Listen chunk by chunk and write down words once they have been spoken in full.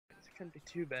Shouldn't be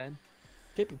too bad.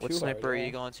 What sniper are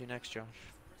you going to next, Josh?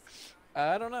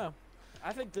 I don't know.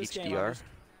 I think this HDR?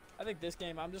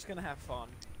 game I'm just gonna have fun.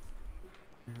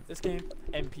 This game,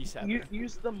 MP7. You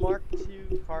use the Mark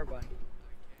II carbine.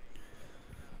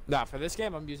 Nah, for this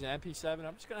game I'm using MP7.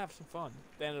 I'm just gonna have some fun.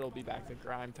 Then it'll be back to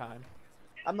grime time.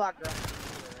 I'm not grinding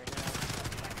right now.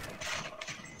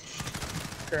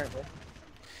 Currently.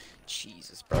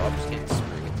 Jesus, bro, I'm just getting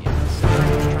screwed at the end of this.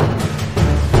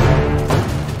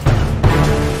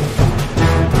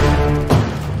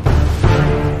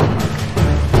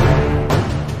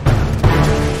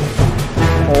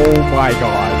 Oh my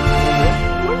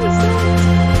god. What was that?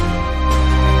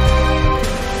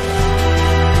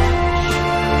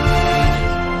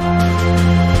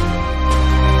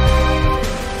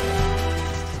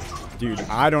 Dude,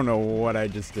 I don't know what I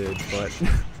just did, but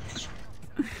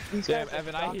Damn,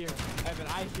 Evan, I hear your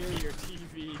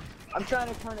TV. I'm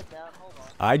trying to turn it down. Hold on.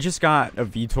 I just got a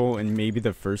VTOL in maybe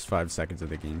the first 5 seconds of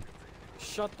the game.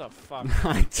 Shut the fuck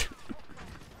up.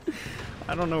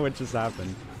 I don't know what just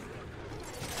happened.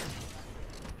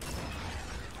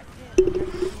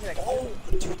 Oh,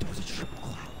 Dude, there was a triple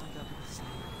clap lined up in the side.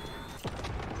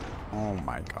 Oh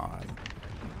my god.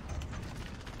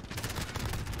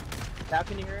 now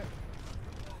can you hear it?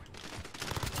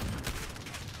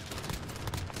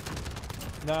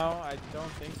 No, I don't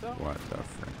think so. What the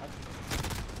frick?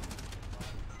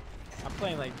 I'm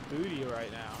playing like booty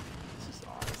right now. This is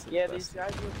honestly Yeah, the these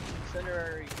best. guys with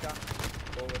incendiary shot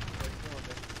bullets, they're killing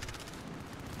it.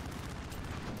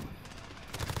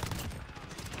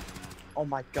 Oh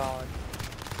my god.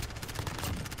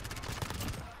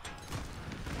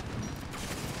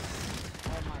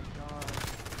 Oh my god.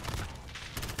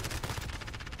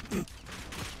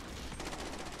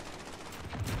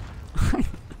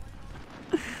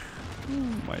 Oh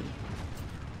my.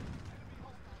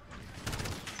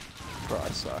 Bro, I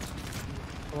suck.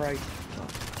 Right.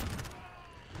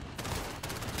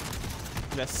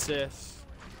 An assist.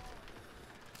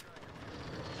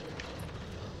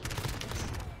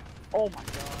 Oh my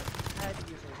god. I had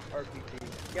to use an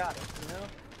RPG. Got it, you know?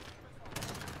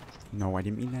 No, I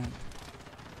didn't mean that.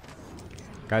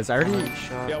 Guys, I already.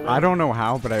 Yeah, I don't know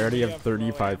how, but I already Yeah, have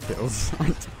 35 bro, kills.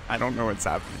 I don't know what's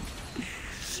happening.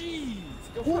 Jeez,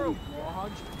 go for a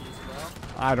 100 piece, bro.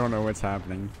 I don't know what's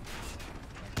happening.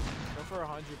 Go for a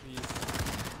 100 piece.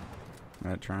 I'm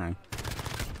gonna try.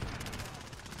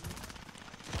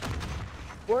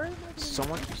 Where is my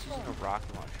Someone keeps using a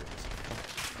rocket launcher.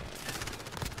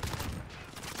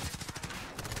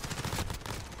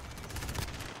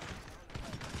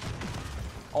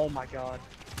 Oh my god.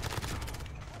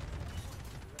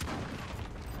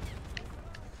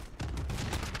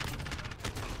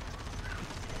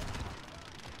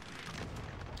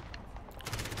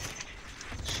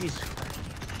 Jesus Christ.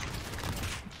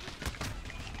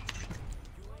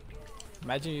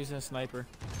 Imagine using a sniper.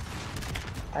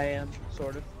 I am,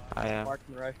 sort of. I am.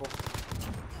 Marking rifle.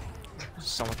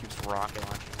 Someone keeps rocket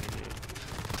launching me, dude.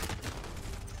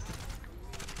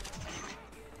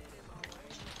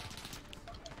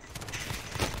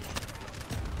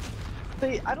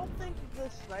 See, I don't think the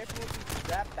sniper will be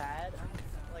that bad. I mean,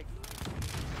 like,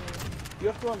 you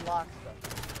have to unlock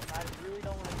stuff. I really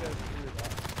don't want to go through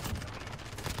that.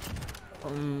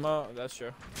 Oh, that's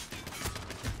true.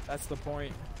 That's the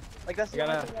point. Like, that's the, You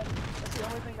only, gotta- thing that's the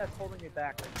only thing that's holding me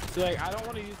back right now. So like, I don't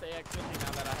want to use the AX-50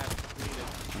 now that I have completed.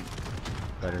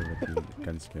 Better with the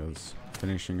gun skills.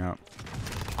 Finishing up.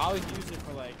 I'll use it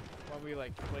for like when we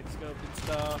like quick scope and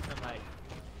stuff and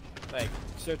like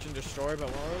search and destroy. But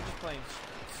when we're just playing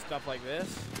stuff like this,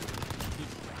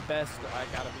 best I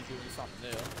gotta be doing something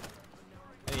new.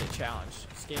 I need a challenge.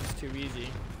 This game's too easy.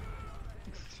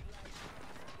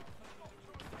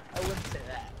 I wouldn't say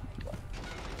that. But.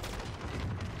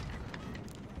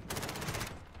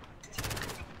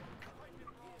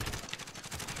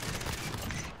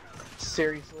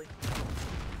 Seriously?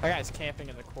 That guy's camping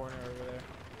in the corner over there.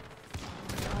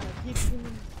 God, I keep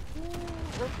seeing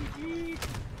RPG.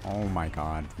 Oh my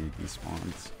god, dude, these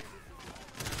spawns.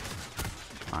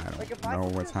 I Like, if don't I know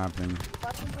could what's just- happening. If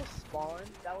I can just spawn,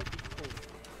 that would be cool.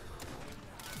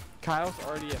 Kyle's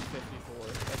already at 54.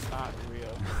 That's not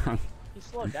real. He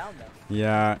slowed down though.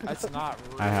 Yeah, That's not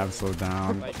real. I have slowed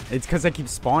down. Like- It's because I keep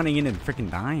spawning in and freaking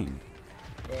dying.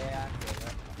 Yeah, I feel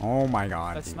that. Oh my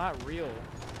god, That's dude. not real.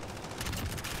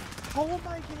 How am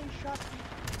I getting shot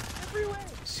everywhere?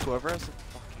 Whoever has a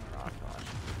fucking rocket launcher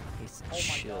needs to Oh my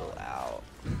chill God. out.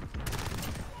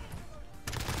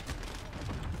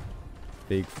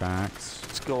 Big facts.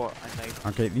 Let's go a knife.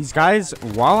 Okay, these guys,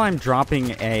 while I'm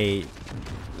dropping a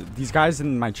these guys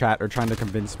in my chat are trying to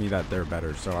convince me that they're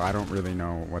better, so I don't really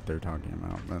know what they're talking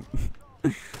about.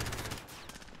 But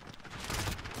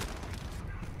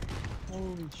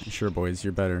Holy shit. sure, boys,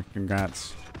 you're better.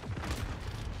 Congrats.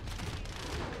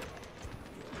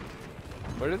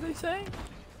 What are they saying?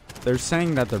 They're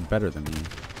saying that they're better than me,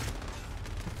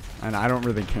 and I don't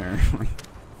really care.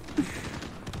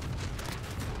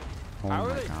 Oh How are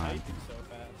my they god. typing so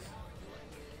fast?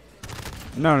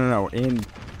 No. In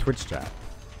Twitch chat.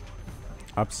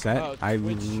 Upset? Oh, I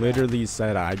Twitch chat. literally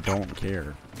said I don't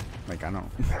care. Like, I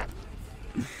don't.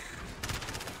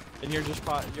 And you're just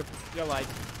you're like,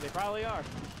 they probably are.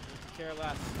 Care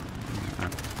less.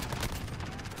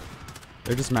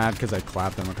 They're just mad because I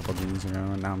clapped them a couple games ago,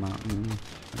 and now I'm not.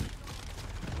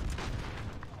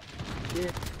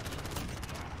 Yeah.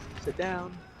 Sit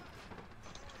down.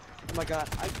 Oh my god,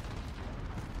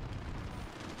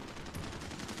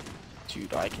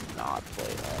 Dude, I cannot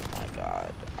play. Oh my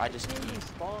god. I just can't need even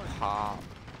spawn. pop.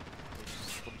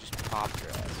 We'll just pop your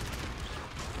ass.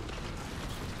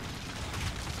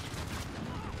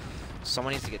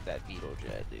 Someone needs to get that Beetle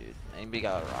jet, dude. Anybody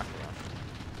got a rocket launcher?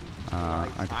 I,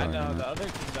 could I probably know do the that. other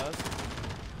team does.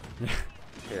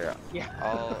 Here, Yeah.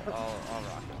 I'll rocket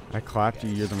launcher. I clapped you.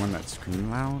 You're the one that screamed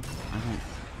loud. I don't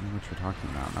know what you're talking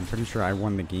about. I'm pretty sure I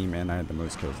won the game and I had the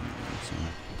most kills in the game. So,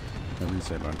 whatever you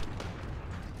say, bud.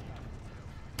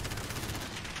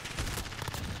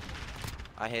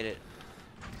 I hit it.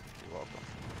 You're welcome.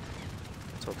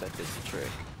 Let's hope that did the trick.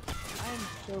 I am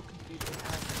so confused with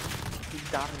how he's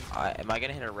dying. Am I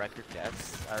gonna hit a record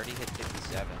deaths? I already hit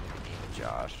 57 in the game with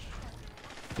Josh.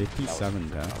 57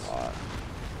 That was deaths. a lot.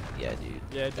 Yeah, dude.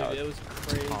 Yeah, dude, That it was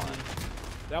crazy. ton.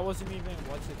 That wasn't even,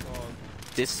 what's it called?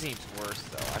 This seems worse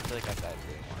though. I feel like I've had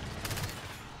way more.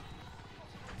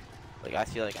 Like I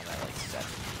feel like I'm at like 7.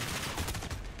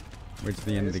 Wait till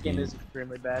the end of the This game game. is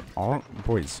extremely bad. All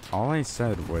boys, all I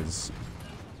said was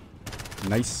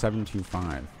nice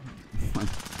 725.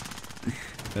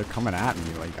 They're coming at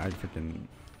me like I freaking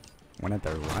went at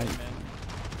their life. Man.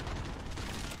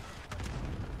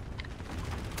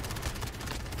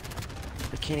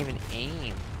 I can't even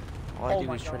aim. All I Oh do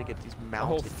my is try to God. get these The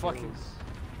whole mounted fucking, kills.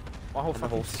 my whole And the fucking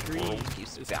whole screen world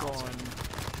keeps is bouncing. going.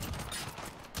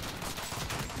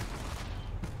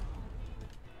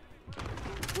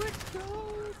 Quick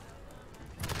code!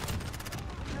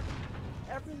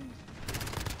 Everything's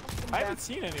fucking I back. haven't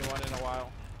seen anyone in a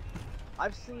while.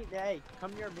 I've seen, hey,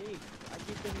 come near me. I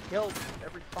keep getting killed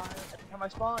every time I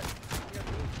spawn. Come near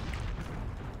me.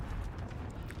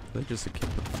 They're just a kid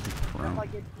with fucking If I chrome.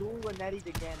 get dual netted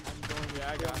again, I'm going to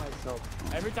Yeah, I kill got it.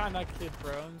 myself. Every time that kid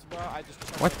throws, bro, I just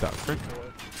try What to the get frick? to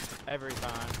it. Every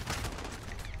time.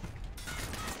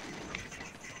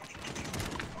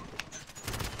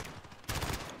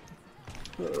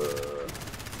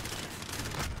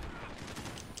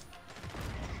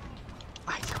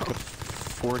 I don't.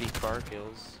 40 car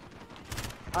kills.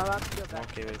 I'm about to go I'm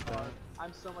back okay to the with car. that.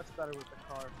 I'm so much better with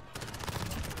the car.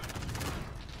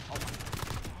 Oh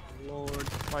my lord.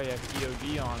 Why you have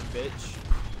EOD on, bitch?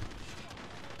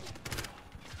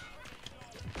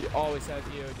 You always have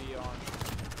EOD on.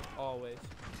 Always.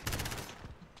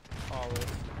 Always.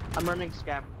 I'm running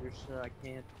scavengers so I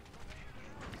can't.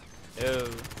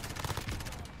 Ew.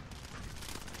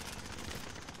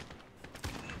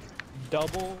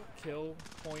 Double kill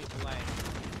point blank.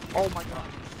 Oh my god.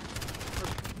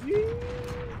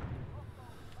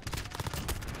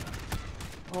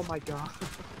 Oh my god.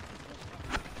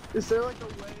 Is there like a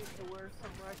way to where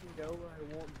somewhere I can go where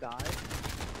I won't die?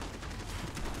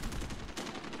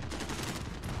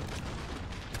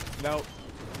 Nope.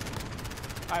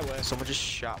 I wish. Someone just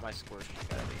shot my squirt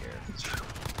out of the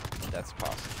air. That's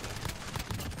possible.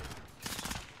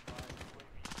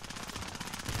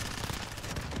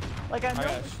 Like I know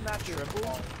got this map is triple.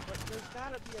 cool, but there's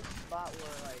gotta be a spot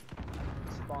where like I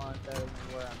can spawn better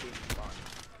than where I'm being spawned.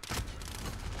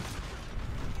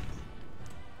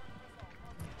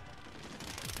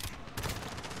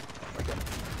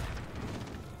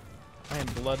 I am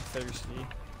bloodthirsty.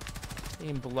 I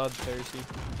am bloodthirsty.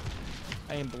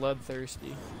 I am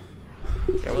bloodthirsty.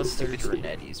 Yeah, let's stick to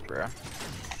Renetti's, bro.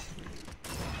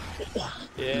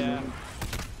 Yeah.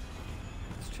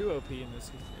 It's too OP in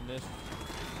this.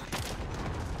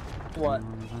 What?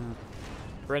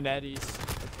 Renetti's,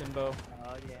 Akimbo.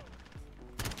 Oh yeah.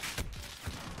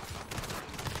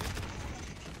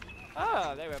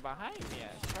 Oh, they were behind me,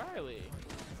 Charlie.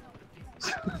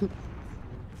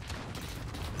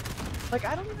 Like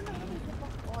I don't even know how to get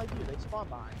off. All I do, they spawn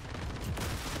behind.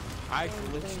 I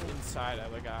glitched inside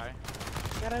of a guy.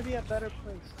 Gotta be a better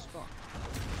place to spawn.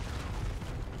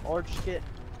 Or just get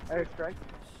airstrike.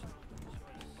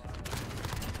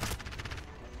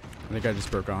 I think I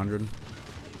just broke 100.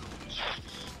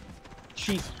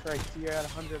 Jesus Christ, you're at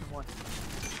 101.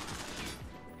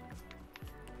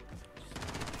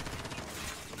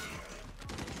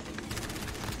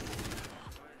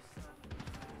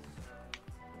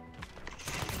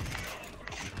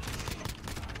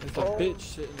 There's a bitch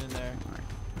sitting in there.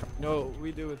 You know what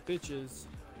we do with bitches?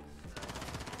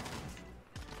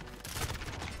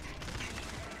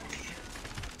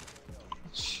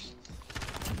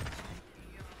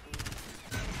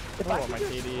 I don't know what my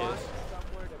KD is.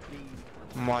 Somewhere to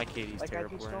be, My KD's like, I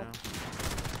terrible just right don't- now.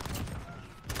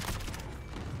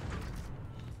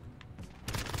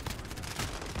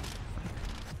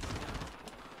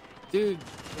 Dude,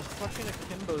 the fucking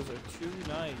Akimbos are too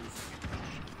nice.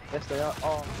 Yes, they are.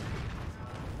 Oh,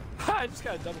 I just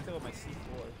got a double kill on my C4.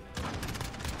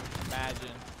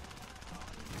 Imagine.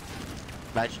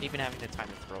 Imagine even having the time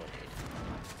to throw it.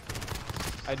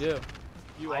 I do.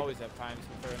 You always have time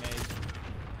to throw an ace.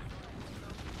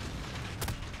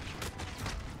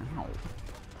 Ow.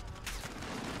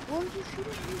 what are you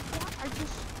shooting me for? I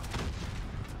just.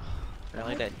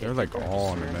 Really, that They're hit like the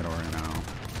all in the register. middle right now.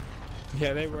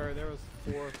 Yeah, they were. There was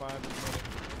 4 or 5 in the middle.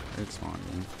 It's fine,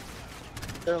 man.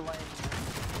 They're lame.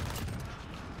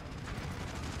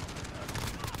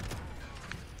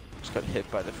 Just got hit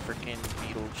by the freaking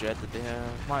beetle jet that they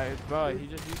have. My bro, he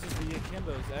just uses the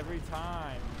Akimbos every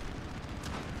time.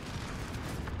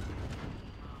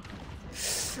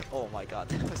 Oh my god,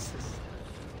 that was just...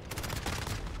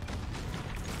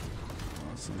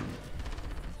 Awesome.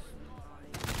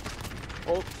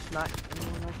 Oh, not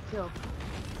anyone like to kill.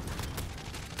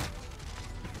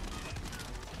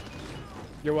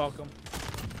 You're welcome.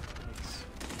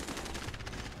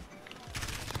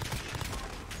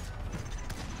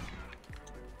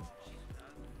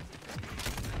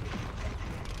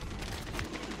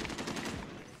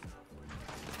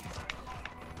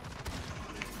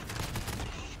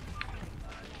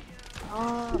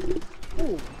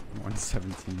 Ooh.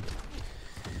 117.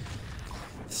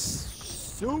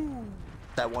 So.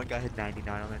 That one guy had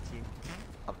 99 on that team.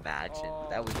 Imagine. Oh.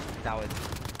 That was,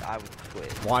 I would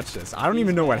quit. Watch this. I don't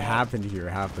even know what happened here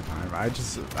half the time. I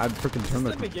freaking This turned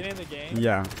is the... the beginning of the game.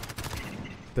 Yeah.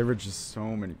 There were just so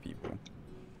many people.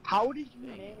 How did you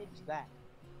manage that?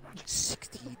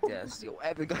 60 deaths. Yo,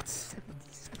 Evan got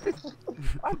 70.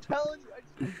 I'm telling you,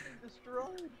 I just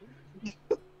destroyed.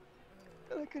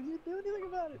 I couldn't do anything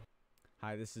about it.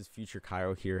 Hi, this is Future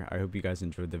Kyle here. I hope you guys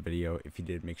enjoyed the video. If you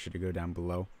did, make sure to go down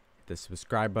below, hit the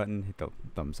subscribe button, hit the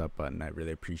thumbs up button. I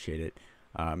really appreciate it.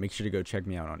 Make sure to go check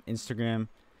me out on Instagram.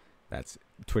 That's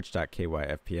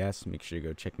twitch.kyfps. Make sure to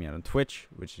go check me out on Twitch,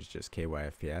 which is just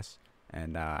kyfps.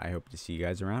 And I hope to see you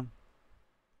guys around.